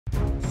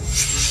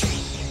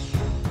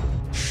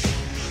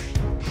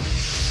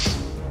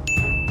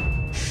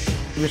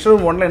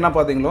Vishwaroopam 1 என்ன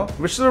பாத்தீங்களோ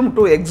Vishwaroopam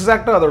 2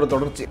 எக்ஸாக்ட்டா அதோட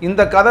தொடர்ச்சி.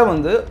 இந்த கதை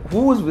வந்து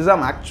who is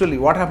Visham actually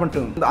what happened to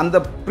him. அந்த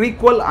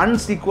prequel and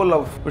sequel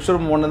of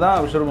Vishwaroopam 1 தான்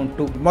Vishwaroopam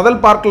 2. முதல்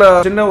பார்ட்ல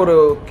சின்ன ஒரு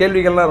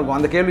கேள்விகள்லாம் இருக்கும்.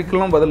 அந்த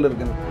கேள்விக்கெல்லாம் பதில்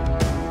இருக்கு.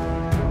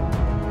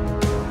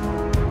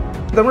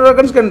 Tamil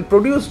can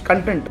produce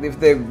content if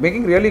they're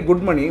making really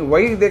good money.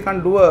 Why they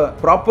can't do a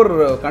proper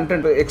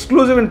content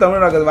exclusive in Tamil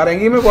Nadu? வேற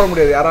எங்கேயுமே போட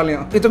முடியாது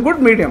யாராலையும். It's a good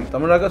medium.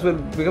 Tamil Nadu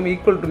will become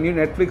equal to new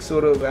Netflix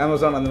or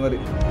Amazon அந்த மாதிரி.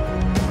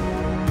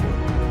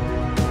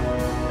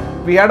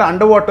 We had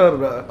underwater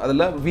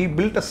adula we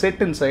built a set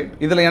inside.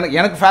 Idhula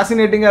எனக்கு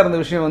fascinating ah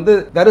irundha vishayam vandu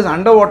there is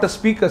underwater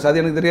speakers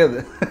adu enakku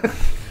theriyadhu.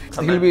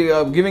 He'll be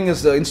giving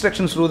his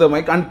instructions through the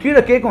mic and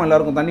keela kekkum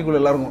ellarkum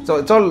thannikkulla ellarkum. So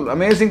it's all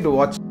amazing to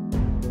watch.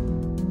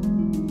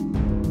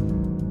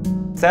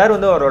 Sir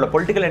வந்து அவரோட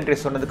political entry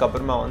சொன்னதுக்கு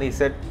அப்புறமா வந்து he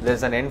said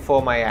there's an end for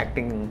my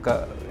acting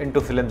into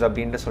films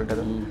அப்படினு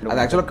சொல்லிட்டாரு.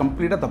 அது actually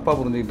கம்ப்ளீட்டா தப்பா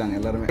புரிஞ்சிட்டாங்க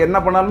எல்லாரும்.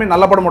 என்ன பண்ணாலுமே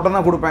நல்ல படம் மட்டும்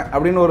தான் கொடுப்பேன்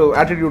அப்படின ஒரு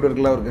attitude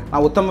இருக்குல அவருக்கு.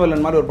 நான் உத்தம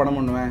வில்லன் மாதிரி ஒரு படம்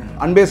பண்ணுவேன்,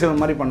 அன்பே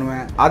சிவன் மாதிரி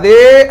பண்ணுவேன். அதே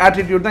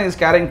attitude தான் is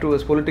carrying to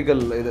his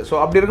political இது. So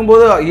அப்படி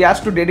இருக்கும்போது he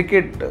has to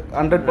dedicate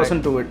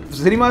 100% to it.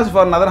 Cinemas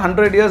for another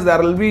 100 years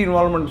there will be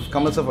involvement of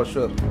Kamal sir for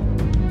sure.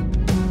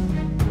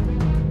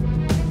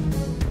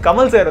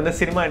 Kamal sir வந்து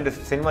சினிமா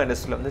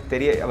இண்டஸ்ட்ரியில்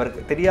வந்து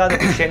அவருக்கு தெரியாத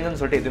விஷயங்கள்னு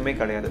சொல்லிட்டு எதுவுமே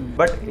கிடையாது.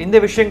 பட் இந்த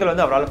விஷயங்கள்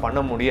வந்து அவரால்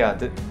பண்ண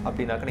முடியாது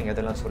அப்படின்னாக்க நீங்கள்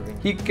எதெல்லாம் சொல்வீங்க?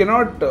 He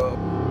cannot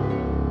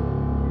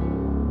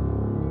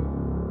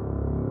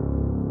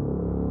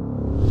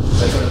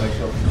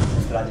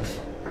ராஜேஷ்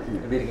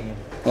எப்படி இருக்கீங்க?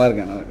 நல்லா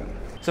இருக்கேன்.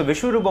 ஸோ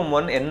விஸ்வரூபம்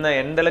 1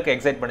 எந்த அளவுக்கு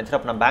எக்ஸைட் பண்ணிச்சு?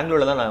 அப்போ நான்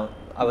பெங்களூரில் தான்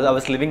I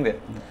was living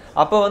there.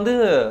 அப்போ வந்து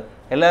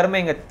எல்லாருமே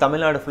இங்கே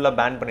தமிழ்நாடு ஃபுல்லாக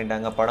பேன்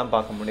பண்ணிட்டாங்க, படம்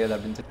பார்க்க முடியாது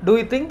அப்படின்னு சொல்லி. Do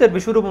you think that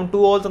Vishwaroopam 2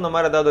 also இந்த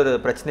மாதிரி ஏதாவது ஒரு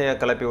பிரச்சனையை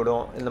கிளப்பி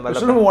விடும்? இந்த மாதிரி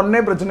விஸ்வரூபம்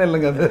 1 பிரச்சனை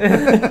இல்லைங்க அது.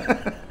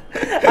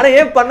 ஆனால்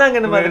ஏன்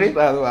பண்ணாங்க இந்த மாதிரி?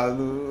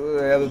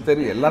 அது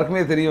தெரியும்,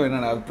 எல்லாருக்குமே தெரியும்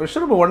என்னன்னா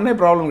விஸ்வரூபம் 1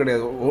 ப்ராப்ளம்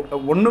கிடையாது,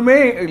 ஒன்றுமே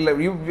இல்லை.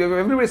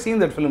 Everybody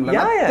scene that film,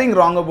 nothing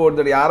wrong about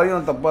that,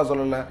 யாரையும் தப்பாக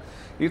சொல்லலை.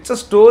 It's a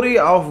story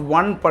of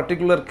one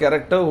particular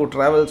character who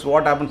travels,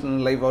 what happens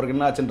in life, அவருக்கு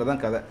என்ன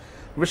ஆச்சுன்றதான் கதை.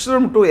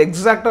 Vishwaroopam 2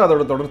 எக்ஸாக்டாக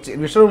அதோட தொடர்ச்சி.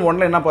 Vishwaroopam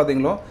 1 என்ன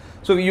பார்த்தீங்களோ,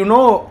 so you know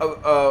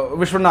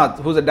Vishwanath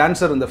who's a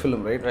dancer in the film,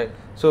 right?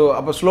 So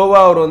அப்போ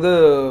ஸ்லோவாக அவர் வந்து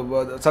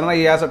suddenly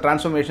he has a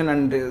transformation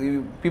and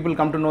people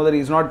come to know that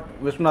he's not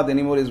Vishwanath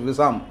anymore, he's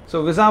Visham. So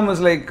Visham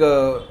is like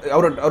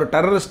அவர்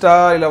டெரரிஸ்டா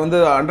இல்லை வந்து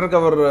under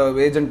cover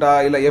ஏஜென்ட்டா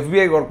இல்லை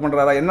FBI work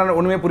பண்ணுறாரா என்ன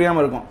ஒன்றுமே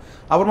புரியாமல் இருக்கும்.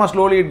 அப்புறமா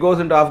slowly it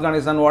goes into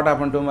Afghanistan, what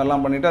happened to him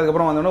எல்லாம் பண்ணிவிட்டு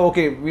அதுக்கப்புறம் வந்தோன்னா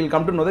okay we'll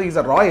come to know that he's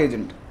a raw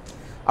agent.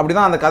 அப்படி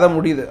தான் அந்த கதை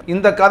முடியுது.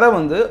 இந்த கதை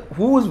வந்து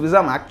who is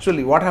Visham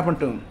actually, what happened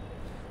to him,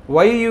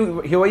 why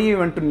you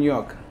went to New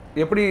York,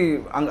 எப்படி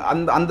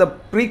அந்த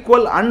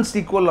prequel and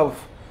sequel of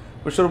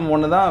Vishwaroopam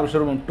 1 தான்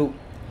Vishwaroopam 2.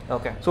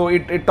 Okay. So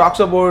it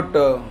talks about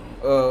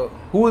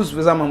who is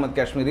Visham Ahmed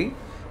Kashmiri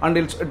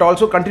and it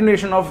also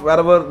continuation of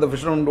wherever the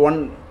Vishwaroopam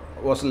 1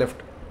 was left.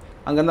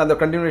 அங்கேருந்து அந்த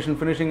continuation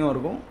finishing-ம்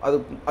இருக்கும்,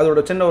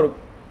 அதோட சின்ன ஒரு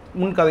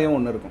முன் கதையும்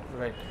ஒன்று இருக்கும்.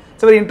 ரைட்.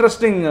 It's very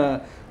interesting.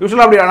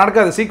 யூஸ்வலாக அப்படி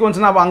நடக்காது,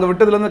 சீக்வன்ஸ்னால் அப்போ அங்கே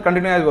விட்டதுலேருந்து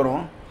கண்டினியூ ஆகி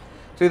வரும்.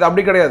 ஸோ இது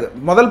அப்படி கிடையாது.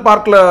 முதல்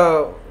பார்ட்டில்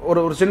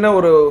ஒரு சின்ன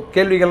ஒரு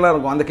கேள்விகள்லாம்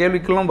இருக்கும், அந்த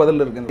கேள்விக்கெல்லாம்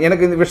பதில் இருக்குது.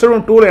 எனக்கு இந்த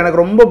Vishwaroopam 2 எனக்கு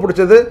ரொம்ப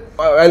பிடிச்சது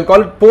I will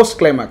call it post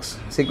climax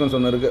sequence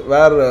ஒன்று இருக்குது,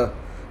 வேர்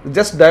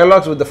just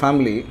dialogues with the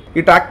family.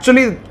 It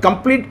actually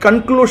complete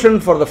conclusion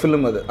for the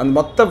film. அது அந்த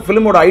மொத்த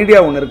ஃபிலிமோட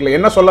ஐடியா ஒன்று இருக்குல்ல,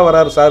 என்ன சொல்ல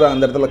வராரு சார்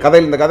அந்த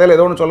இடத்துல, இந்த கதையில்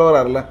ஏதோ ஒன்று சொல்ல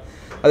வராருல்ல,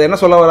 அது என்ன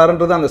சொல்ல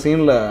வராருன்றது அந்த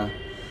சீனில்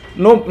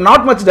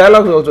not much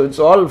dialogues also, it's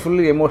all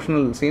fully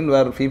emotional scene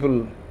where people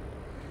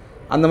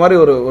அந்த மாதிரி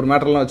ஒரு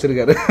மேட்டர்லாம்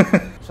வச்சுருக்காரு.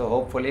 ஸோ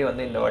ஹோப்ஃபுல்லி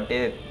வந்து இந்த வாட்டி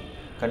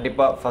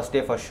கண்டிப்பாக ஃபஸ்ட்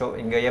டே ஃபஸ்ட் ஷோ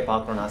இங்கேயே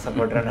பார்க்கணுன்னு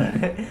ஆசைப்படுறேன்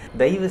நான்.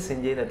 தயவு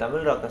செஞ்சு இந்த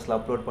தமிழ் ராக்கர்ஸில்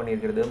அப்லோட்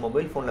பண்ணியிருக்கிறது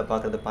மொபைல் ஃபோனில்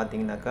பார்க்குறது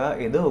பார்த்தீங்கன்னா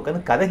ஏதோ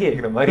உட்காந்து கதை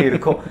கேட்குற மாதிரி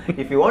இருக்கும்.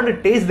 If you want to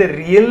taste the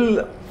real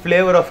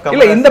flavour of Kamal.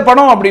 இல்லை, இந்த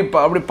படம்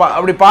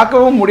அப்படி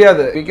பார்க்கவும்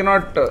முடியாது. we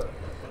cannot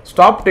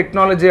stop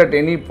technology at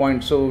any point,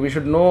 so we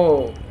should know,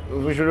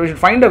 we should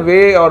find a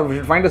way or we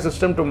should find a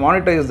system to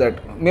monetize that.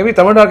 Maybe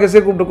Tamil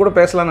ராக்கர்ஸே கூப்பிட்டு கூட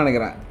பேசலாம்னு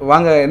நினைக்கிறேன்.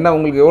 வாங்க, என்ன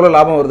உங்களுக்கு எவ்வளோ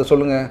லாபம் வருது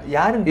சொல்லுங்க,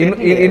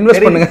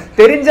 இன்வெஸ்ட் பண்ணுங்க.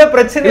 தெரிஞ்ச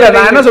பிரச்சனை இல்லை,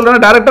 நான் என்ன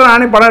சொல்றேன், டைரக்டா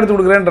நானே படம் எடுத்து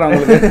கொடுக்குறேன்றேன்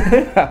உங்களுக்கு.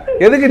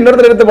 எதுக்கு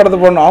இன்னொருத்தர் எடுத்து படத்தை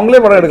போடணும்,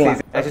 அவங்களே படம்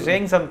எடுக்கலாம். As you're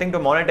saying something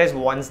to monetize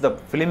once the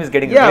film is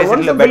getting released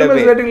in a better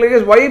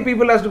way. Why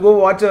people has to go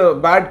watch a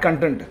bad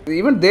content?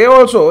 Even they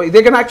also,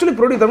 they can actually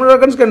produce, Tamil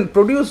Rakkars can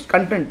produce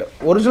content,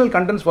 original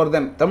contents for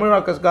them. Tamil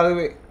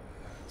Rakkarskagave,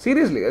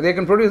 seriously, they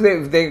can produce,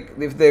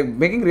 if they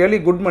making really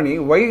good money,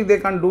 why they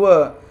can't do a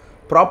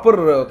proper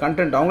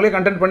content? அவங்களே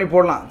content பண்ணி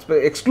போடலாம்,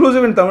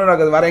 exclusive in Tamil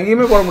Rakkars, வேற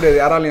எங்கேயுமே போட முடியாது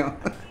யாராலையும்.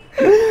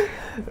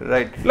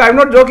 Right. இல்லை, I'm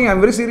not jogging,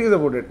 I'm very serious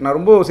about it. நான்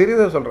ரொம்ப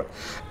சீரியஸாக சொல்கிறேன்.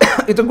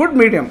 It's a good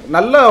medium.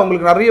 நல்லா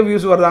உங்களுக்கு நிறைய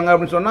வியூஸ் வருதாங்க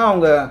அப்படின்னு சொன்னால்,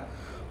 அவங்க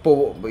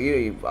இப்போது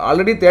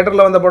ஆல்ரெடி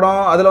தியேட்டரில் வந்த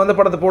படம், அதில் வந்த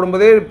படத்தை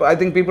போடும்போதே ஐ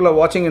திங்க் பீப்புள் ஆர்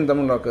வாட்சிங் இன்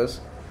Tamil Rockers.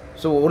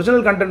 So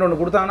original content ஒன்று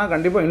கொடுத்தாங்கன்னா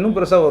கண்டிப்பாக இன்னும்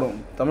பெருசாக வரும்.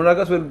 Tamil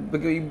Rockers will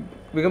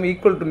become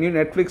equal to new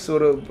Netflix,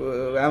 ஒரு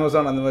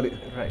அமேசான் அந்த மாதிரி.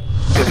 ரைட்.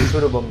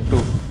 விஸ்வரூபம்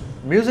 2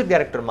 மியூசிக்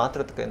டைரக்டர்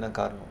மாத்திரத்துக்கு என்ன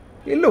காரணம்?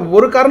 இல்லை,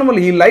 ஒரு காரணம்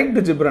இல்லை, ஹி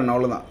லைக்டு ஜிப்ரன்,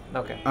 அவ்வளோதான்.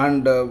 Okay.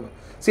 And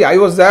See, I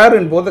was there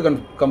in both the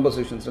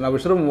compositions. நான்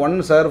Vishwaroopam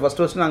 1 சார்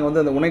ஃபர்ஸ்ட் நாங்கள்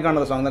வந்து அந்த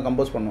உனைக்கானத சாங் தான்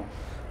கம்போஸ் பண்ணோம்.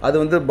 அது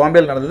வந்து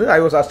பாம்பேயில் நடந்தது. I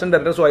was assistant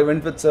director, so I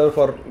went with sir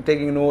for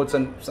taking notes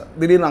and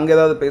திடீர்னு அங்கே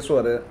ஏதாவது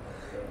பேசுவார்,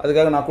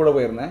 அதுக்காக நான் கூட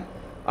போயிருந்தேன்.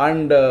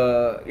 And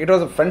it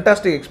was a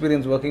fantastic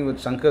experience working with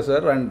Shankar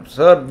sir and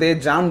sir, they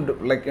jammed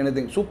like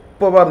anything.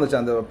 சூப்பராக இருந்துச்சு,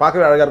 அந்த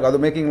பார்க்கவே அழகாக இருக்கும்,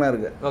 அது மேக்கிங்லாம்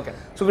இருக்குது. Okay.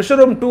 So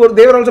Vishwaroopam 2,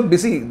 they were also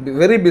busy,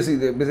 very busy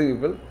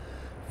people.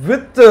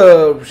 With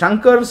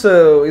Shankar's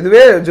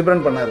இதுவே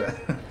ஜிப்ரன் பண்ணார்.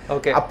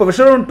 ஓகே. அப்போ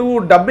Vishwaroopam 2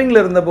 டப்பிங்கில்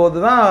இருந்தபோது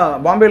தான்,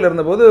 பாம்பேயில்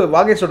இருந்தபோது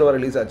வாகேஷோட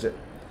ரிலீஸ் ஆச்சு.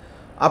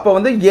 அப்போ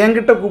வந்து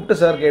என்கிட்ட கூப்பிட்டு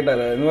சார்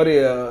கேட்டார், இந்த மாதிரி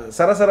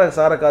சரசர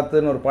சார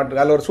காத்துன்னு ஒரு பாட்டு,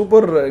 அதில் ஒரு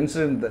சூப்பர்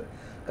இன்சிடென்ட்,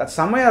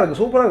 செம்மையாக இருக்குது,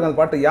 சூப்பராக இருக்குது அந்த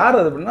பாட்டு, யார்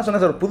அது அப்படின்னா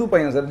சொன்னேன் சார், புது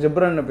பையன் சார்,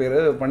 ஜிப்ரன் பேர்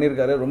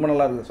பண்ணியிருக்காரு, ரொம்ப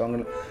நல்லா இருக்குது சாங்.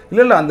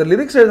 இல்லை அந்த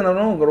லிரிக்ஸ்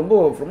எழுதினவனும் ரொம்ப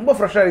ரொம்ப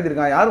ஃப்ரெஷ்ஷாக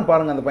எழுதியிருக்கான், யாரும்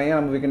பாருங்கள் அந்த பையன்,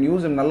 நம்ம வி கேன்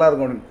யூஸ் நல்லா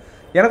இருக்கும் அப்படின்னு.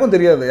 எனக்கும்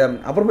தெரியாது யார்.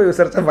 அப்புறம் போய்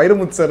விசாரிச்சா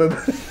வைரமுத்து சார், அது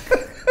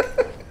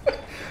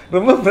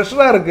ரொம்ப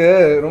ஃப்ரெஷ்ஷாக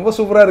இருக்குது, ரொம்ப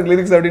சூப்பராக இருக்குது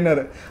லிரிக்ஸ்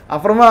அப்படின்னாரு.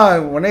 அப்புறமா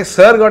உடனே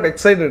சார் காட்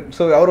எக்ஸைட்டட்.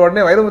 ஸோ அவர்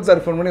உடனே வைரமுத்து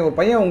சார் ஃபோன் பண்ணி, ஒரு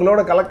பையன்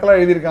உங்களோட கலக்கலாக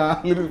எழுதியிருக்கான்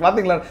லிரிக்ஸ்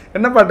பார்த்தீங்களா,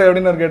 என்ன பாட்டு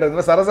அப்படின்னு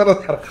கேட்டது. சரசர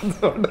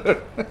பாட்டு.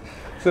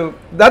 ஸோ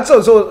தட்ஸ்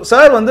ஸோ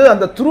சார் வந்து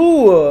அந்த த்ரூ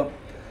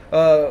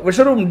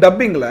Vishwaroopam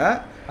டப்பிங்கில்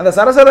அந்த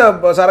சரசர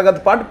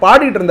சாரகாத்து பாட்டு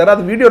பாடிட்டு இருந்தார்,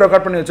 அது வீடியோ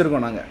ரெக்கார்ட் பண்ணி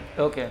வச்சுருக்கோம் நாங்கள்.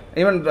 Okay.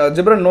 Even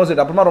Ghibran knows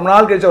it. அப்புறமா ரொம்ப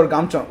நாள் கழிச்சு அவர்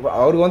காமிச்சோம்,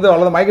 அவருக்கு வந்து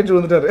அவ்வளோதான் மயக்கச்சு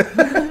வந்துட்டார்.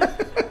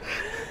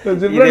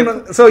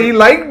 So he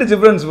liked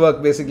Jibran's work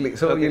basically.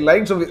 So okay. He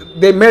liked, so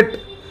they met.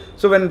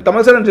 So when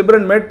Kamal sir and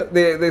Jibran met,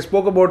 they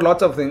spoke about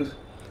lots of things.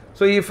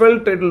 So he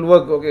felt it will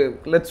work. Okay,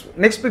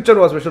 next picture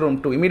was Vishwaroopam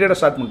 2. Immediate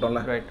start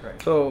பண்ணிட்டோம்ல. Right.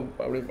 So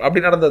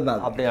அப்படி நடந்தது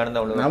தான். அப்படி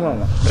நடந்தவளோ. ஆமா.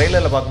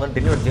 ட்ரெய்லர்ல பாக்கும்போது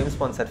திடீர்னு James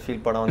bond sir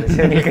feel படம்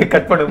வந்துச்சு. நீங்க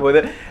கட்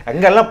பண்ணும்போது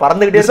அங்க எல்லாம்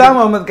பறந்துட்டே Visham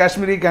Ahmed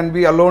Kashmiri can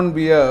be alone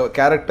be a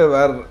character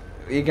where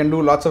he can do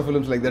lots of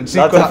films like that.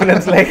 Lots of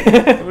films like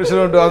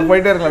Vishwaroopam 2 அது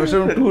போயிட்டே இருக்கலாம்.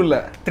 Vishwaroopam 2 இல்ல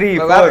 3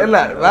 4 இல்ல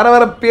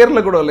வேற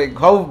பேர்ல கூட like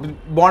how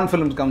Bond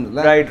films comes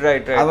இல்ல.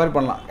 Right. அது மாதிரி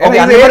பண்ணலாம்.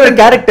 அது ஒரு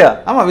character.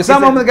 ஆமா,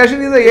 Visham Ahmed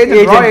Kashmiri is a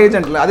agent, raw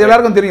agent. அது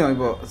எல்லாருக்கும் தெரியும்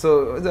இப்போ. So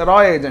it's a raw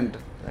agent.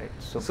 Right.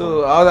 So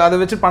அதை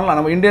வச்சு பண்ணலாம்,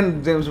 நம்ம இந்தியன்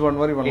ஜேம்ஸ்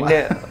பாண்ட் மாதிரி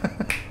பண்ணலாம்.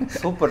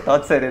 சூப்பர்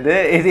டாட் சார் இது.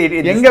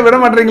 எங்க விட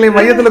மாட்டீங்களே,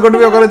 மையத்துல கொண்டு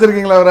போய் உட்கார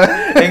வச்சிருக்கீங்களா அவரை?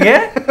 எங்க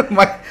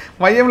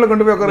மையம்ல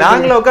கொண்டு போய் உட்கார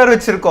நாங்களே உட்கார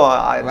வச்சிருக்கோம்.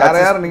 வேற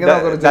யாரும் நீங்க தான்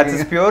உட்கார வச்சிருக்கீங்க.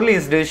 That is purely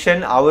his decision.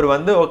 அவர்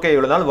வந்து ஓகே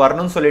இவ்வளவு நாள்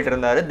வரணும்னு சொல்லிட்டு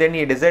இருந்தாரு, then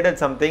he decided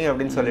something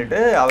அப்படின்னு சொல்லிட்டு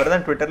அவர்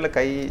தான் ட்விட்டர்ல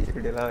கை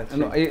இப்படிலாம்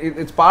வச்சு.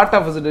 It's part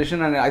of his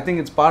decision and I think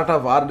it's part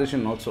of our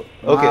decision also.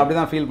 Okay, அப்படி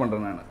தான் ஃபீல்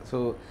பண்றேன் நான். So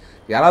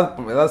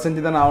யாராவது ஏதாவது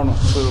செஞ்சு தானே ஆகணும்.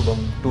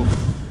 Vishwaroopam 2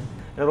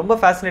 ரொம்ப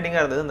ஃபேசினேட்டிங்கா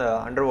இருந்தது. இந்த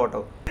அண்டர்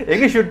வாட்டர்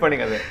எங்க ஷூட்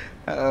பண்ணீங்க அது?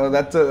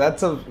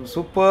 That's a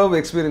superb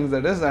experience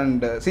that is.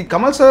 And see,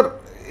 Kamal sir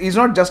is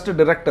not just a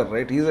director,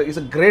 right? He's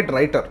a great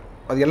writer.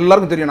 அது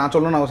எல்லாருக்கும் தெரியும், நான்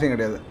சொல்லணும்னு அவசியம்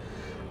கிடையாது.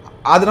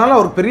 அதனால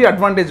அவருக்கு பெரிய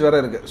அட்வான்டேஜ்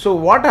வேறு இருக்குது. So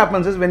what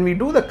happens is when we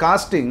do the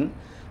casting,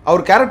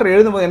 our character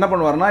எழுதும்போது என்ன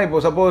பண்ணுவார்னா,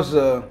 இப்போ சப்போஸ்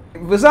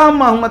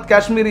விசாம் அஹ்மத்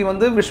காஷ்மீரி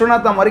வந்து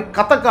விஸ்வநாதா மாதிரி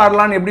கதக்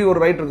ஆடலான்னு எப்படி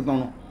ஒரு ரைட்டருக்கு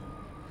தோணும்?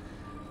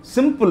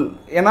 சிம்பிள்.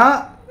 ஏன்னா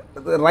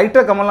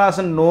writer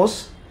Kamal Haasan knows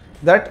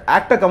that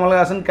actor Kamal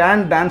Haasan can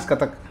dance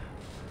Kathak.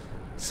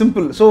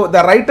 Simple. So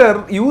the writer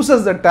uses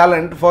the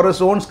talent for his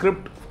own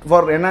script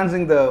for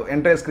enhancing the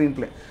entire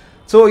screenplay.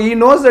 So he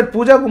knows that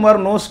Pooja Kumar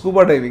knows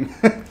scuba diving.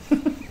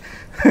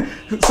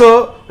 So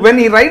when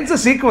he writes a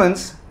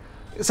sequence,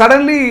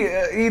 suddenly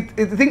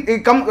he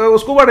come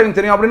scuba diving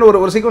தெரியும் அப்படின்னு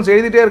ஒரு sequence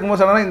எழுதிட்டே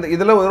இருக்கும்போது சடனாக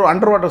இதில் ஒரு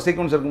under water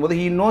sequence இருக்கும்போது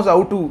he knows how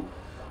to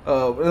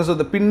so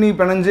the பின்னி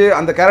பிணைஞ்சு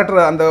அந்த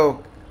கேரக்டரை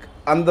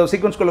அந்த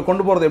சீக்வன்ஸ்குள்ளே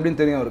கொண்டு போகிறது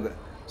எப்படின்னு தெரியும் அவருக்கு.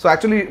 So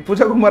actually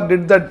Pooja Kumar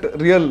did that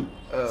real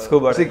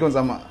scuba sequence.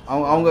 Amma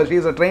avanga she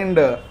is a trained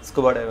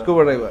scuba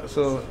diver.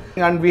 So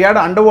and we had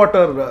an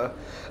underwater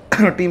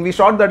team. We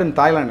shot that in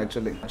Thailand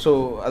actually. So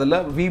adala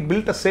we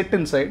built a set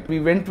inside. We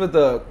went with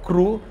a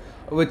crew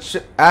which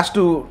has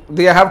to,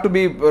 they have to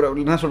be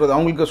என்ன சொல்றது,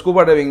 அவங்களுக்கு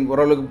scuba diving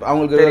ஓரளவுக்கு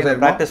அவங்களுக்கு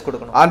practice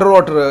கொடுக்கணும்,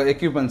 underwater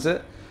equipments.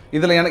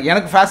 இதில்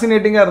எனக்கு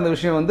ஃபேசினேட்டிங்காக இருந்த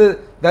விஷயம் வந்து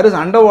there is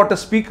underwater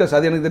speakers.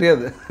 அது எனக்கு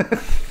தெரியாது,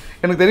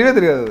 எனக்கு தெரியவே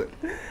தெரியாது.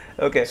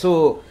 Okay. So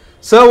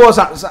sir was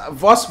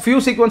first few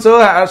sequence sir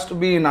has to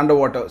be in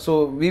underwater, so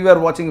we were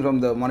watching from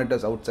the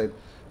monitors outside.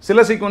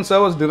 Sila sequence sir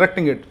was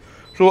directing it,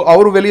 so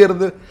our வெளிய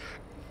இருந்து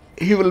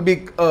he will be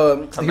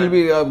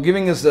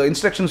giving his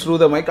instructions through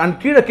the mic and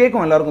கீழ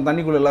கேக்கும் எல்லாருக்கும்,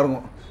 தண்ணிக்குள்ள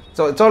எல்லாருக்கும்.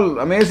 So it's all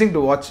amazing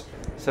to watch.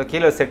 So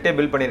கீழ செட்டே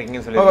build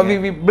பண்ணிருக்கீங்கன்னு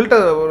சொல்லுங்க. We built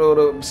a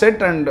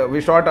set and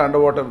we shot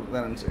underwater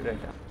then.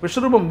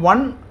 Vishwaroopam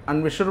 1 and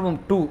Vishwaroopam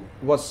 2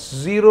 was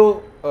zero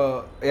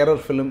error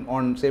film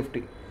on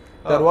safety.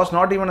 There was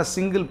not even a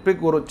single prick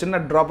or a chinna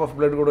drop of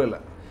blood kuda illa.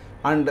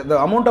 And the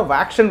amount of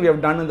action we have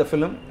done in the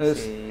film is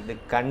இது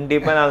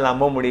கண்டிப்பா நான்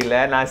நம்ப முடியல.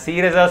 நான்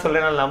சீரியஸா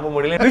சொல்றேன், நான் நம்ப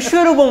முடியல.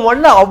 Vishwaroopam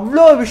 1 ல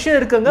அவ்ளோ விஷயம்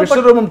இருக்குங்க.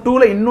 Vishwaroopam 2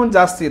 ல இன்னும்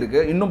ஜாஸ்தி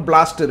இருக்கு, இன்னும்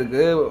blast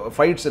இருக்கு,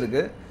 fights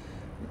இருக்கு.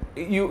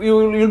 You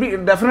will be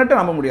definitely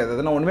நம்ப முடியாது,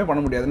 அதெல்லாம் ஒண்ணுமே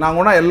பண்ண முடியாது. நான்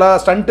கூட எல்லா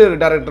ஸ்டண்ட்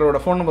டைரக்டரோட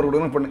ஃபோன் நம்பர்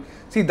கொடுக்கணும் பண்ணி.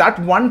 See that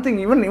one thing,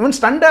 even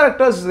stunt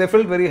directors they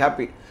felt very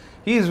happy.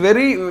 He is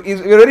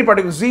very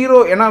particular. Zero,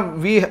 ஏன்னா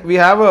we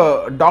have a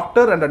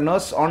doctor and a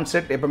nurse on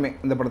set எப்பவுமே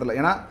இந்த படத்தில்.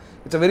 ஏன்னா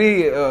it's a very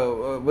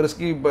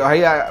risky high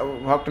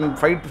Acton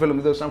fight film.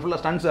 இது ஃபுல்லாக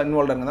stunts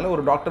involve இருக்கிறதுனால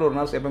ஒரு doctor ஒரு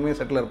நர்ஸ் எப்பவுமே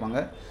செட்டில் இருப்பாங்க.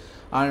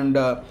 அண்ட்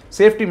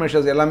சேஃப்டி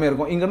மெஷர்ஸ் எல்லாமே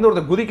இருக்கும். இங்கேருந்து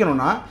ஒருத்தர்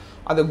குதிக்கணும்னா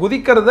அதை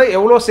குதிக்கிறத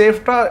எவ்வளோ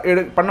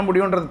சேஃப்டாக பண்ண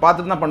முடியுன்றது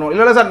பார்த்துட்டு தான் பண்ணுவோம்.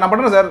 இல்லை சார் நான்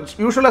பண்ணுறேன் சார்.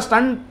 யூஸ்வலாக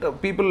ஸ்டண்ட்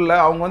பீப்புளில்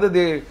அவங்க வந்து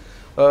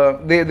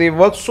தே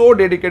ஒர்க் ஸோ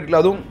டெடிகேட்ல.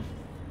 அதுவும்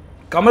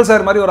கமல்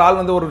சார் மாதிரி ஒரு ஆள்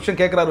வந்து ஒரு விஷயம்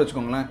கேட்குறாரு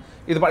வச்சுக்கோங்களேன்,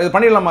 இது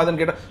பண்ணிடலாமா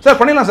அதுன்னு கேட்டால் சார்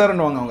பண்ணிடலாம்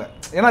சார்ன்னுவாங்க அவங்க.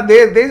 ஏன்னா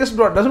they just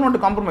doesn't want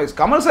to compromise.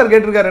 Kamal sir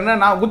கேட்டிருக்காரு என்ன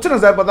நான்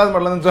குச்சினேன் சார் 10வது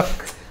மாடலன்னு சார்.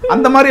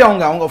 அந்த மாதிரி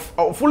அவங்க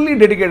ஃபுல்லி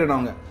டெடிகேட்டட்.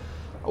 அவங்க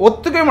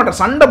ஒத்துக்கவே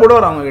மாட்டார், சண்டை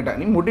போடுவார் அவங்க கிட்ட.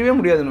 நீ முடியவே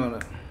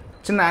முடியாதுன்னு.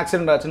 சின்ன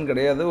ஆக்சிடென்ட் ஆச்சுன்னு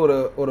கிடையாது,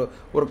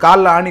 ஒரு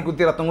காலில் ஆணி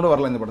குத்தி ரத்தம் கூட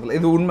வரல இந்த படத்தில்.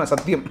 இது உண்மை,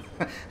 சத்தியம்.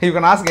 You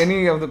can ask any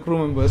of the crew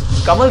members.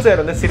 Kamal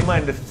sir வந்து சினிமா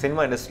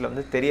இண்டஸ்ட்ரியில்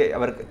வந்து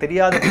அவருக்கு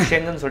தெரியாத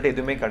விஷயங்கள்னு சொல்லிட்டு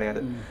எதுவுமே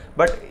கிடையாது.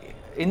 பட்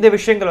இந்த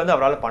விஷயங்கள் வந்து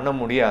அவரால் பண்ண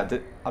முடியாது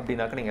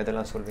அப்படின்னாக்க நீங்கள்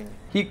எதெல்லாம் சொல்வீங்க?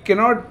 ஹீ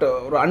கெனாட்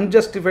ஒரு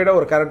அன்ஜஸ்டிஃபைடாக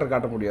ஒரு கேரக்டர்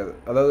காட்ட முடியாது.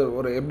 அதாவது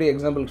ஒரு எப்படி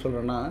எக்ஸாம்பிள்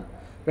சொல்கிறேன்னா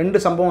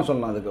 2 சம்பவம்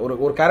சொல்லலாம் அதுக்கு.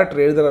 ஒரு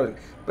கேரக்டர் எழுதுறாரு.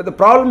 இப்போ the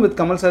problem with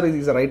Kamal sir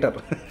is a writer.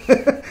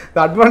 The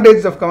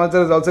advantage of Kamal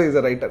sir is also is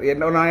a writer.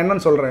 நான்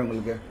என்னன்னு சொல்கிறேன்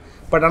உங்களுக்கு.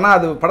 பட் ஆனால்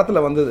அது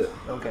படத்தில் வந்தது.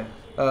 ஓகே.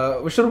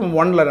 விஸ்வரூபம்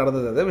 1ல்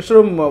நடந்தது. அது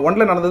விஸ்வரூபம்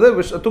 1ல் நடந்தது,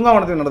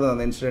 தூங்காவனத்தில் நடந்தது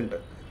அந்த இன்சிடென்ட்.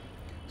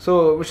 ஸோ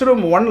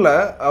விஸ்வரூபம் 1ல்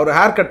அவர்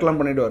ஹேர் கட்லாம்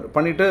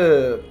பண்ணிவிட்டு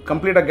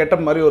கம்ப்ளீட்டாக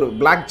கெட்டப் மாதிரி ஒரு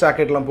பிளாக்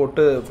ஜாக்கெட்லாம்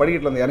போட்டு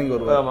படிக்கட்டில் இறங்கி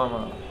வருவார்.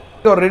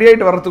 அவர் ரெடி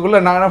ஆகிட்டு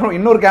வரதுக்குள்ளே நாங்கள்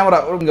இன்னொரு கேமரா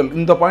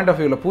இந்த பாயிண்ட் ஆஃப்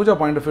வியூவில் பூஜா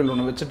பாயிண்ட் ஆஃப் வியூவில்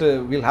ஒன்று வச்சுட்டு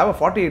வில் ஹேவ்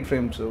 48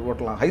 ஃப்ரேம்ஸ்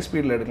ஓட்டலாம், ஹை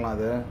ஸ்பீடில் எடுக்கலாம்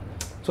அது.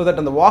 ஸோ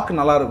தட் அந்த வாக்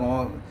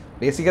நல்லாயிருக்கும்.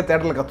 பேசிக்காக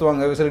தேட்டரில்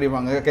கற்றுவாங்க,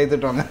 விசிலடிப்பாங்க, கை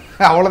தட்டுவாங்க,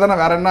 அவ்வளோதானே.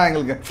 வேறு என்ன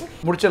எங்களுக்கு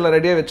முடிச்செல்லாம்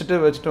ரெடியாக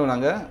வச்சுட்டு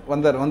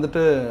நாங்கள்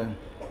வந்துட்டு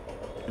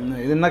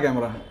இது என்ன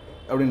கேமரா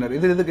அப்படின்னாரு.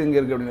 இது எதுக்கு இங்கே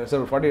இருக்குது அப்படின்னாரு.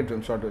 சார் 48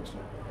 ஃப்ரேம்ஸ் ஷார்ட் வச்சு.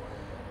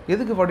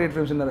 எதுக்கு 48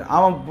 ஃப்ரேம்ஸ்னாரு.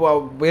 அவன்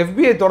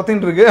FBI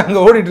துரத்தின்னு இருக்கு, அங்கே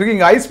ஓடிட்டுருக்கு,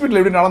 இங்கே ஹை ஸ்பீடில்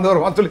எப்படி நடந்து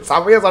வருவான்னு சொல்லி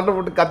சபையாக சண்டை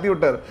போட்டு கத்தி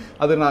விட்டார்.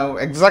 அது நான்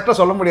எக்ஸாக்டாக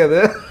சொல்ல முடியாது,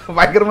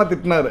 பயங்கரமாக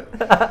திட்டினார்.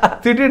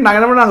 திட்டிட்டு நாங்கள்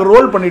என்ன பண்ணி நாங்கள்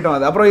ரோல் பண்ணிட்டோம்.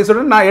 அது அப்புறம்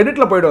சொல்லிட்டு நான்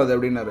எடிட்டில் போய்டும் அது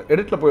அப்படின்னாரு.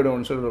 எடிட்டில்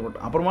போய்டுவோம்னு சொல்லி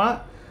போட்டோம். அப்புறமா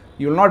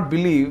you will not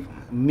believe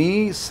me,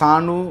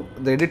 Chanu,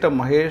 the editor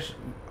Mahesh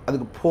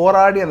அதுக்கு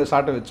போராடி அந்த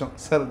ஷாட்டை வச்சோம்.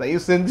 சார்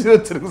தயவு செஞ்சு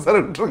வச்சுருங்க சார்,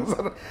 விட்டுருங்க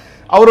சார்.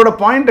 அவரோட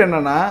பாயிண்ட்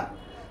என்னென்னா,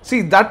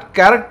 see that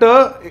character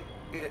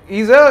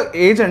is a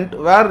agent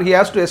where he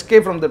has to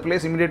escape from the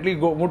place, immediately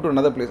move to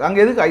another place. அங்கே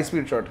எதுக்கு ஹை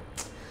ஸ்பீட் ஷாட்?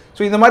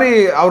 ஸோ இந்த மாதிரி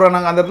அவரை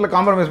நாங்கள் அந்த இடத்துல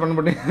காம்ப்ரமைஸ் பண்ணி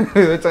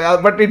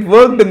but it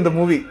worked in the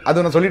movie.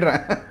 அது நான்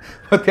சொல்லிடுறேன்.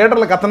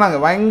 தியேட்டரில் கத்துனாங்க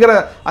பயங்கர.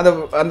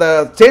 அந்த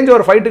சேஞ்ச்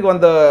ஓவர் ஃபைட்டுக்கு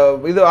வந்த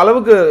இது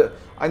அளவுக்கு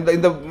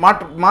இந்த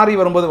மாறி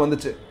வரும்போது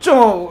வந்துச்சு. So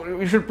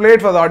you should play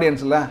it for the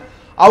audience. இல்லை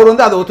அவர்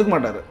வந்து அதை ஒத்துக்க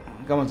மாட்டார்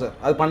கமல் சார்,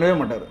 அது பண்ணவே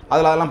மாட்டார்.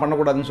 அதெல்லாம்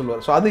பண்ணக்கூடாதுன்னு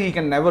சொல்லுவார். ஸோ அது ஈ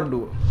கேன் நெவர்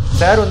டூ.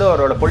 சார் வந்து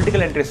அவரோட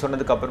பொலிட்டிக்கல் என்ட்ரி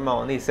சொன்னதுக்கு அப்புறமா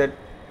வந்து he said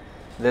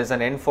there's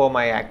an end for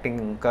my acting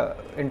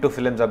into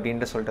films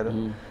அப்படின்ட்டு சொல்லிட்டாரு.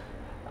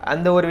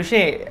 அந்த ஒரு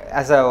விஷயம்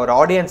ஆஸ் ஒரு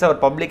ஆடியன்ஸாக ஒரு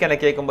பப்ளிக்காக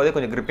எனக்கு கேட்கும்போதே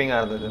கொஞ்சம்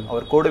கிரிப்பிங்காக இருந்தது.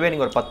 அவர் கூடவே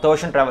நீங்கள் ஒரு 10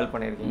 வருஷம் ட்ராவல்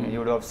பண்ணியிருக்கீங்க. You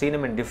would have seen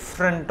him in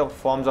different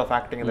forms of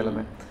acting.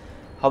 இதெல்லாமே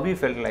ஹவ் யூ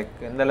ஃபெல்ட் லைக்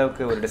எந்த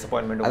அளவுக்கு ஒரு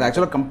டிசப்பாயின்மெண்ட்? அது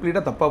ஆக்சுவலாக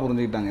கம்ப்ளீட்டாக தப்பாக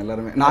புரிஞ்சுக்கிட்டாங்க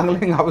எல்லாருமே.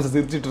 நாங்களே எங்கள் ஆஃபீஸ்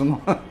சிரிச்சிட்டு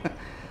இருந்தோம்.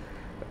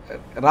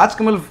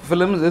 RajKamal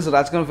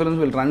films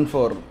will run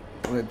for,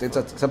 it's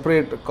a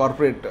separate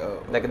corporate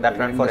like that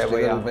run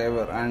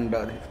forever, and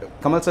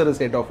Kamal sir is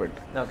head of it.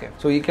 Okay.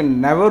 So he can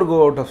never go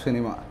out of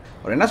cinema.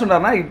 Or enna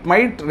sonarna, it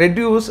might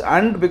reduce,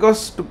 and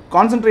because to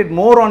concentrate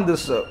more on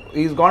this,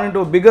 he's gone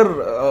into a bigger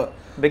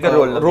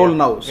role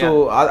now. So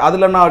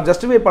adula na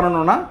justify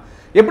pananona,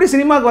 எப்படி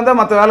சினிமாக்கு வந்தால்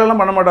மற்ற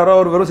வேலையெல்லாம் பண்ண மாட்டாரோ,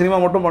 அவர் வெறும் cinema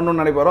மட்டும்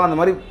பண்ணணும்னு நினைப்பாரோ, அந்த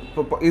மாதிரி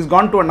is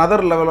Khan to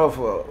another level of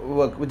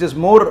work which is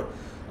more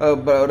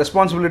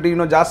responsibility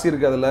இன்னும் ஜாஸ்தி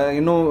இருக்குது, அதில்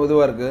இன்னும்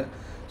இதுவாக இருக்குது.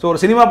 ஸோ ஒரு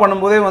சினிமா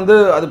பண்ணும்போதே வந்து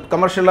அது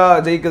கமர்ஷியலாக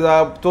ஜெயிக்குதா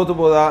தோற்று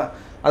போதா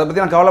அதை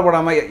பற்றி நான்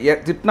கவலைப்படாமல்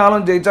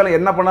திட்டினாலும் ஜெயிச்சாலும்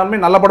என்ன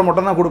பண்ணாலுமே நல்ல படம்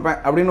மட்டும் தான் கொடுப்பேன்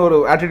அப்படின்னு ஒரு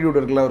ஆட்டிடியூட்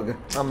இருக்குல்ல அவருக்கு.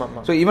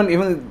 ஆமாம். ஸோ ஈவன்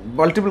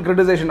மல்டிபிள்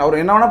கிரிட்டிசேஷன்,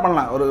 அவர் என்ன வேணால்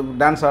பண்ணலாம், ஒரு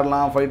டான்ஸ்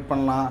ஆடலாம், ஃபைட்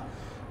பண்ணலாம்,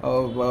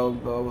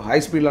 ஹை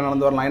ஸ்பீடில்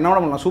நடந்து வரலாம், என்ன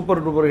வேணால் பண்ணலாம்,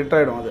 சூப்பர் டூப்பர் ஹிட்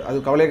ஆகிடும். அது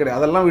கவலையே கிடையாது.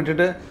 அதெல்லாம்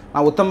விட்டுட்டு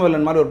நான் உத்தம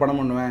வில்லன் மாதிரி ஒரு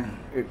படம் பண்ணுவேன்,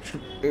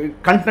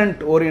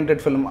 கண்டென்ட்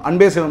ஓரியன்ட் ஃபிலிம்,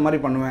 அன்பே சிவன்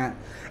மாதிரி பண்ணுவேன்,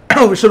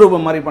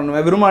 விஸ்வரூபம் மாதிரி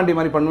பண்ணுவேன், விருமாண்டி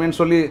மாதிரி பண்ணுவேன்னு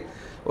சொல்லி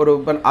ஒரு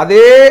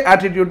அதே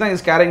ஆட்டிடியூட் தான்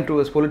is carrying to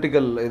is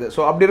political இது.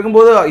 ஸோ அப்படி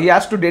இருக்கும்போது he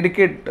has to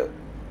dedicate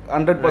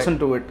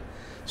 100% to it.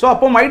 So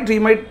அப்போ he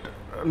might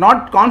not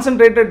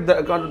concentrated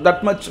that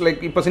much,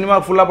 like இப்போ சினிமா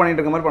ஃபுல்லாக பண்ணிட்டு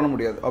இருக்க மாதிரி பண்ண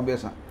முடியாது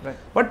ஆப்வியஸாக.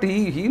 But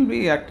he'll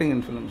be acting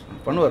in films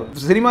பண்ணுவார்.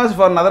 Cinemas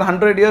for another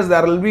 100 years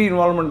there will be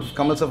involvement of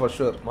Kamal sir for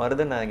sure.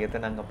 Marudhan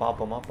நாங்கள்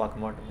பார்ப்போமா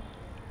பார்க்க மாட்டோமா?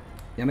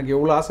 எனக்கு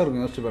எவ்வளோ ஆசை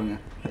இருக்கும் யோசிச்சு பாருங்க.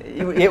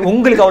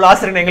 உங்களுக்கு அவ்வளோ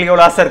ஆசை இருக்கு, எங்களுக்கு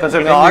எவ்வளோ ஆசை இருக்கும்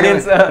சொல்லுங்க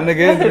ஆடியன்ஸ்.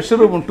 எனக்கு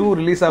விஸ்வரூபம் 2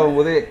 ரிலீஸ்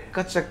ஆகும்போது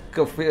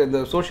எக்கச்சக்க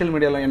இந்த சோஷியல்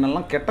மீடியாவில்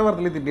என்னெல்லாம் கெட்ட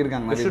வார்த்தையிலே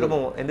திட்டிருக்காங்க.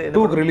 விஸ்வரூபம்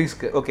 2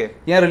 ரிலீஸ்க்கு ஓகே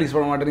ஏன் ரிலீஸ்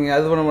பண்ண மாட்டேறீங்க,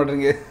 அது பண்ண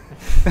மாட்டேறீங்க.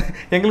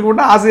 எங்களுக்கு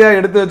மட்டும் ஆசையாக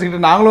எடுத்து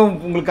வச்சுக்கிட்டு நாங்களும்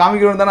உங்களுக்கு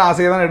காமிக்கணும் தானே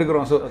ஆசையாக தான்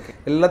எடுக்கிறோம். ஸோ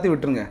எல்லாத்தையும்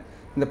விட்டுருங்க.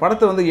 இந்த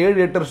படத்தை வந்து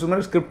 7-8 வருஷம்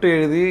மாதிரி ஸ்கிரிப்ட்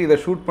எழுதி இதை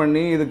ஷூட்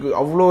பண்ணி இதுக்கு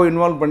அவ்வளோ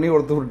இன்வால்வ் பண்ணி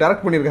ஒருத்தர்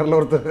டேரக்ட் பண்ணியிருக்காருல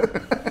ஒருத்தர்,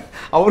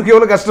 அவருக்கு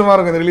எவ்வளோ கஷ்டமாக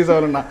இருக்கும் இந்த ரிலீஸ்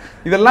ஆகணும்னா.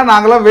 இதெல்லாம்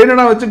நாங்களாம்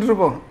வேணும்னா வச்சுட்டு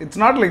இருப்போம்.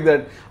 It's not like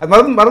that.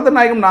 அது மருத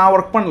நாயகம் நான்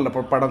ஒர்க் பண்ணல,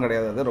 படம்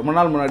கிடையாது, அது ரொம்ப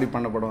நாள் முன்னாடி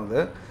பண்ண படம். அது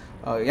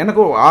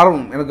எனக்கும்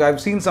ஆர்வம், எனக்கு I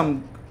have seen some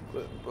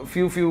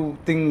few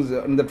things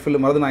in that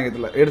film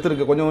மருதநாயகத்தில்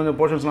எடுத்துருக்கு கொஞ்சம்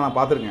போர்ஷன்ஸ்லாம் நான்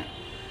பார்த்துருக்கேன்.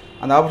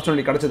 அந்த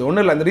ஆப்பர்ச்சுனிட்டி கிடச்சிது.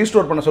 ஒன்றும் இல்லை, அந்த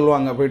ரீஸ்டோர் பண்ண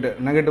சொல்லுவாங்க, போயிட்டு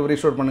நெகட்டிவ்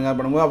ரீஸ்டோர்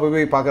பண்ணும்போது அப்போ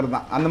போய் பார்க்குறது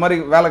தான். அந்த மாதிரி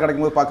வேலை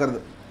கிடைக்கும் போது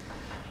பார்க்குறது.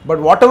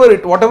 But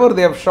whatever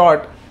they have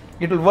shot,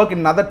 it will work in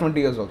another 20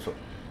 years also.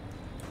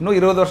 இன்னும்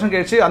 20 வருஷம்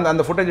கழிச்சு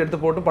அந்த ஃபுட்டேஜ் எடுத்து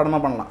போட்டு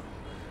படமாக பண்ணலாம்.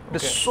 It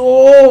is so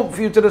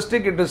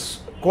futuristic, it is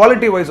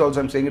quality wise also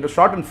I'm saying. It is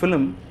shot in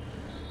film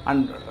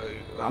and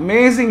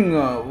amazing.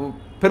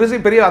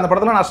 பெரிய அந்த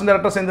படத்தில் நான் அசிஸ்டன்ட்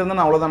டைரக்டர் சேர்ந்துருந்தேன்,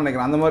 நான் அவ்வளோதான்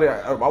நினைக்கிறேன். அந்த மாதிரி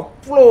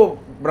அவ்வளோ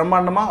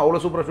பிரம்மாண்டமாக அவ்வளோ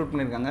சூப்பராக ஷூட்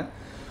பண்ணியிருக்காங்க.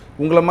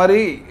 உங்களை மாதிரி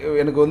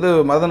எனக்கு வந்து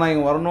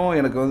மருதநாயகம் வரணும்,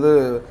 எனக்கு வந்து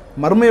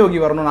மர்மயோகி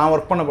வரணும், நான்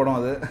ஒர்க் பண்ண படம்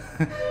அது.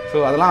 ஸோ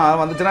அதெல்லாம்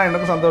வந்துச்சுன்னா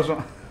எனக்கும்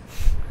சந்தோஷம்.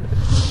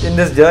 In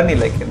this journey,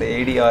 like in the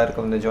ADR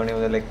இருக்கும் இந்த ஜேர்னி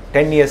வந்து like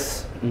 10 years.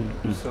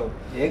 ஸோ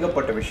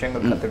ஏகப்பட்ட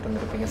விஷயங்கள் கற்றுட்டு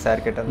வந்துருப்பீங்க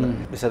சார் கிட்ட இருந்து.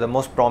 These are the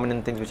most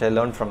prominent things which I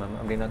learned from him.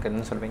 அப்படின்னா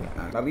என்ன சொல்வீங்க?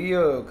 நிறைய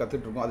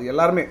கற்றுட்ருக்கோம். அது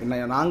எல்லாருமே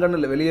நாங்கள்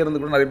இல்லை, வெளியே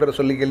இருந்து கூட நிறைய பேர்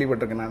சொல்லி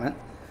கேள்விப்பட்டிருக்கேன் நான்.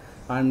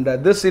 And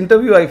this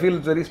interview I feel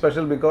is very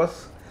special because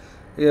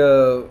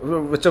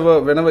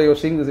whenever you're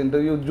seeing this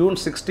interview, June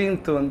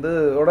 16th வந்து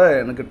ஓட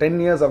எனக்கு 10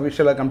 years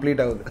officially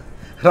complete ஆகுது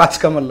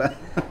ராஜ்கமல்ல.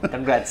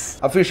 Congrats.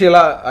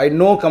 Officially I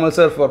know Kamal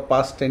sir for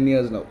past 10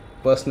 years now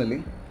personally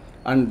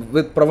and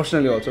with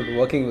professionally also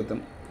working with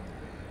him.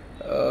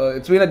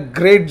 It's been a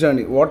great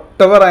journey.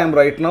 Whatever I am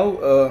right now,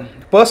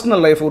 personal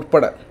life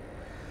urpada,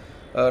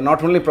 not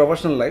only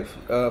professional life,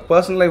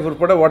 personal life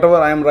urpada, whatever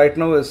I am right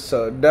now is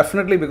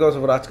definitely because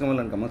of RajKamal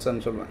and Kamal sir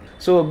Selva.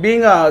 So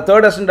being a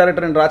third assistant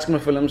director in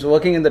RajKamal films,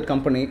 working in that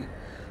company,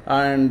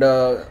 and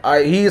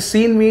he has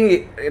seen me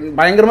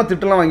பயங்கரமாக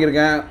திட்டலாம்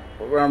வாங்கியிருக்கேன்.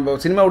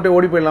 Cinema விட்டு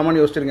ஓடி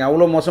போயிடலாமான்னு யோசிச்சிருக்கேன்.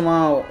 அவ்வளோ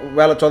மோசமாக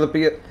வேலை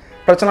சொதப்பி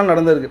பிரச்சனை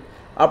நடந்திருக்கு.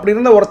 அப்படி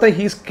இருந்த ஒருத்தன்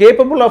he is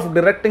capable of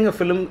directing a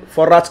film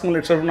for RajKamal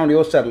itself நான்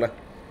யோசிச்சார்ல.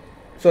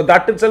 So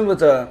that it self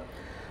it's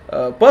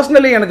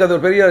personally எனக்கு அது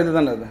ஒரு பெரிய இது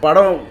தானே. அது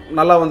படம்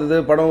நல்லா வந்தது,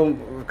 படம்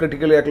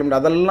கிரிட்டிக்கலி அக்ளைம்ட்,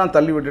 அதெல்லாம்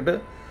தள்ளி விட்டுட்டு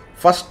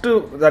first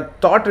that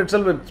thought it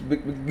self it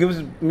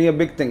gives me a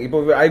big thing. இப்போ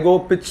ஐ கோ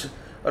pitch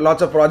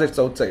lots of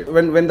projects out side.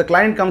 when the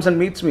client comes and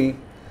meets me,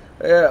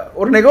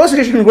 ஒரு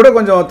நெகோசியேஷன் கூட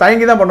கொஞ்சம்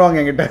தயங்கி தான்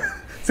பண்ணுவாங்க என்கிட்ட.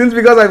 Since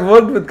because I've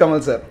worked with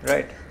Kamal sir.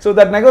 Right. So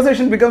that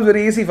negotiation becomes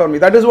very easy for me.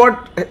 That is what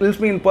helps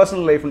me in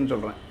personal life னு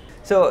சொல்றேன்.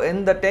 So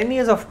இந்த 10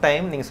 years of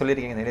time நீங்கள்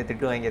சொல்லியிருக்கீங்க நிறைய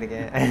திட்டு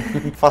வாங்கியிருக்கேன்.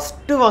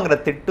 ஃபஸ்ட்டு வாங்குற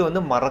திட்டு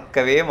வந்து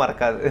மறக்கவே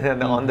மறக்காது.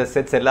 அந்த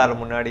செட்ஸ் எல்லாரும்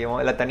முன்னாடியும்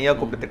இல்லை தனியாக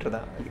கூப்பிட்டு திட்டு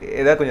தான்.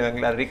 ஏதாவது கொஞ்சம்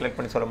எங்களை ரீகலெக்ட்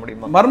பண்ணி சொல்ல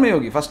முடியுமா?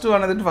 மர்மயோகி ஃபஸ்ட்டு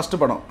வாங்கினது ஃபஸ்ட்டு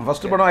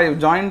படம் ஐ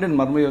ஜாயின்ட் இன்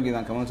மர்மயோகி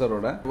தான் கமல்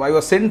சாரோட. I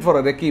was send for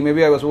a recce.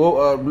 Maybe I was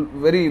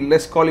very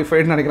less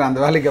குவாலிஃபைடுன்னு நினைக்கிறேன்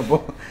அந்த வேலைக்கு.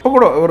 அப்போ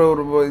கூட ஒரு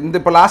இந்த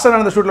இப்போ லாஸ்ட்டாக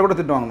நடந்த ஷூட்டில் கூட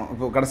திட்டு வாங்கணும்.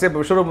 இப்போ கடைசியாக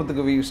இப்போ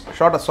விஸ்வரூபத்துக்கு வி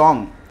ஷாட் அ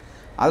சாங்,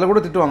 அதில்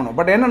கூட திட்டு வாங்கணும்.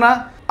 பட் என்னென்னா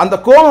அந்த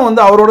கோவம்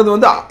வந்து அவரோடது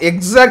வந்து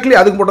எக்ஸாக்ட்லி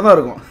அதுக்கு மட்டும் தான்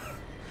இருக்கும்.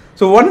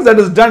 So once that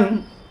is done,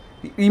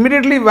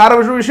 immediately வேறு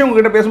விஷயம்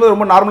உங்ககிட்ட பேசும்போது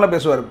ரொம்ப நார்மலாக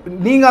பேசுவார்.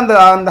 நீங்கள்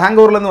அந்த ஹேங்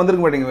ஓவர்லேருந்து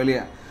வந்திருக்க மாட்டீங்க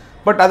வெளியே.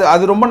 பட்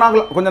அது ரொம்ப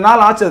கொஞ்சம்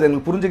நாள் ஆச்சு அது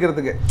எனக்கு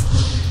புரிஞ்சுக்கிறதுக்கு.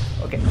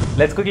 Okay,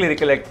 let's quickly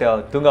recollect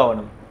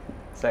Thoongavanam.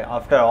 So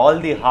after all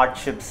the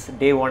hardships,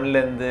 டே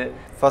ஒன்லேருந்து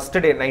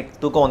ஃபஸ்ட்டு டே நைட்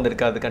தூக்கம்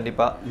வந்திருக்காது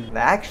கண்டிப்பாக. இந்த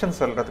ஆக்ஷன்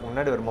சொல்கிறதுக்கு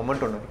முன்னாடி ஒரு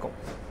மொமெண்ட் ஒன்று இருக்கும்.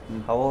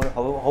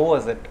 how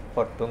was it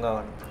for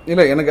Thoongavanam?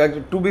 இல்லை, எனக்கு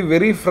actually to be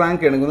very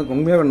Frank, எனக்கு வந்து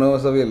உண்மையாகவே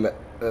நர்வஸாகவே இல்லை.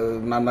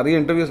 நான் நிறைய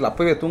இன்டர்வியூஸில்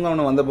அப்போவே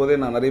தூங்காவனம் வந்தபோதே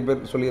நான் நிறைய பேர்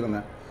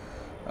சொல்லியிருந்தேன்.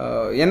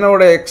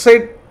 என்னோட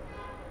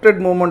எக்ஸைட்டட்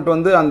மூமெண்ட்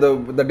வந்து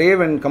the day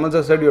when Kamal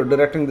sir said you're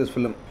directing this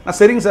film, நான்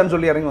சரிங்க சார்னு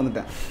சொல்லி இறங்கி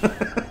வந்துட்டேன்.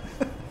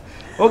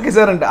 ஓகே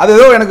சார், அது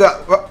ஏதோ எனக்கு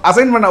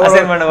அசைன் பண்ண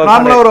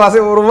நார்மலாக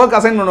ஒரு ஒர்க்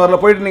அசைன் பண்ணுவார்ல,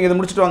 போயிட்டு நீங்கள் இதை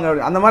முடிச்சுட்டு வாங்க,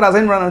 அந்த மாதிரி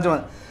அசைன் பண்ண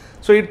நினச்சேன்.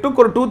 ஸோ இட்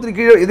டுக் ஒரு 2-3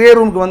 கீழே இதே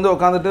ரூமுக்கு வந்து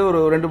உட்காந்துட்டு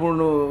ஒரு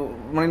 2-3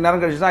 மணி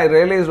நேரம் கழிச்சு தான் ஐ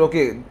realise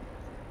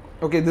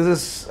okay, this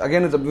is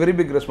again, it's a very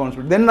big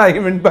responsibility. Then I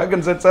went back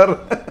and said, sir,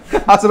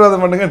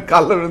 ஆசீர்வாதம் பண்ணுங்க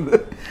காலைல இருந்து.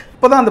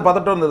 இப்போ தான் அந்த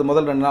பதட்டம் இருந்தது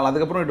முதல் 2 நாள்.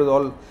 அதுக்கப்புறம் இட் வாஸ்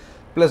ஆல்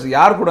ப்ளஸ்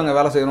யார் கூட அங்கே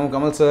வேலை செய்யணும்,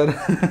 கமல் சார்,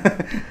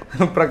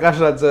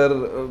 பிரகாஷ் ராஜ் சார்,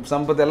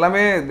 சம்பத்,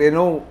 எல்லாமே they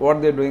know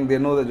what they're doing, they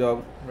know the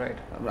job.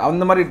 Right.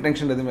 அந்த மாதிரி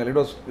டென்ஷன் எதுவுமே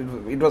இல்லை.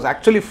 It was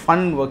actually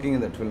fun working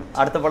in that film.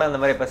 அடுத்த படம்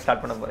இந்த மாதிரி எப்போ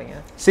ஸ்டார்ட் பண்ண போகிறீங்க?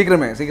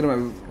 சீக்கிரமே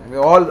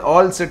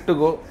all set to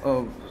go.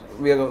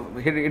 We are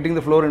hitting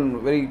the floor in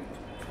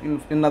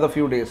another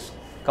few days.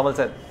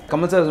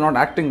 Kamal sir is not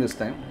acting this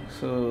time,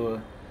 so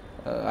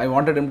I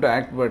wanted him to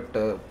act, but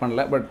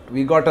panla. But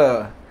we got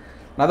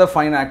another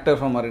fine actor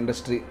from our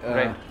industry,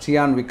 right.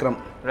 Vikram.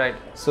 Right.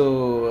 So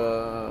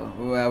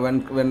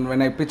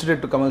when I pitched it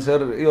to Kamal sir,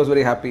 he was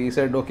very happy. He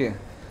said, "Okay,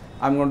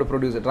 I'm going to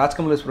produce it."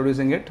 RajKamal is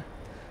producing it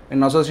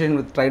in association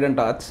with Trident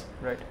Arts.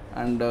 Right.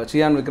 And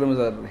Vikram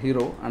is our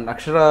hero, and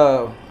Akshara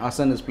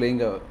Haasan is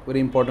playing a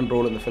very important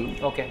role in the film.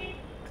 Okay.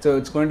 So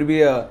it's going to be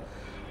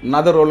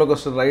another roller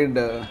coaster ride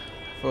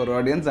for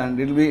audience, and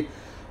it will be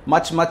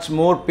much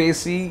more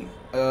pacey,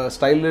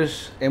 stylish,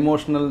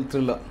 emotional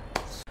thriller.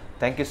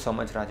 Thank you so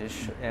much, Rajesh.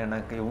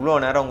 எனக்கு இவ்வளோ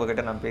நேரம்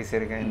உங்ககிட்ட நான்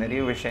பேசியிருக்கேன்.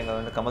 நிறைய விஷயங்கள்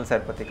வந்து Kamal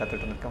sir பற்றி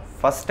கற்றுட்டு இருந்திருக்கேன்.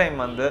 ஃபஸ்ட் டைம்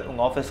வந்து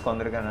உங்கள் ஆஃபீஸ்க்கு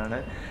வந்திருக்கேன்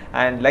நான்.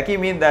 அண்ட் லக்கி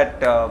மீன்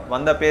தட்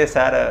வந்தப்பே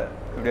சாரை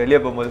இப்படி வெளியே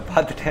போகும்போது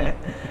பார்த்துட்டேன்.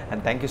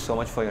 And thank you so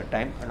much for your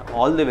time and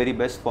all the very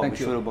best for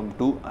Vishwaroopam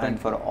 2 and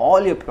for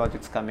all your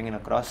projects coming in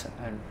across,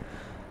 and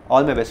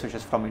All my best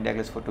wishes from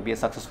IndiaGlitz for to be a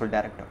successful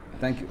director.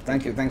 Thank you.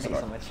 Thanks a lot.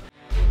 So much.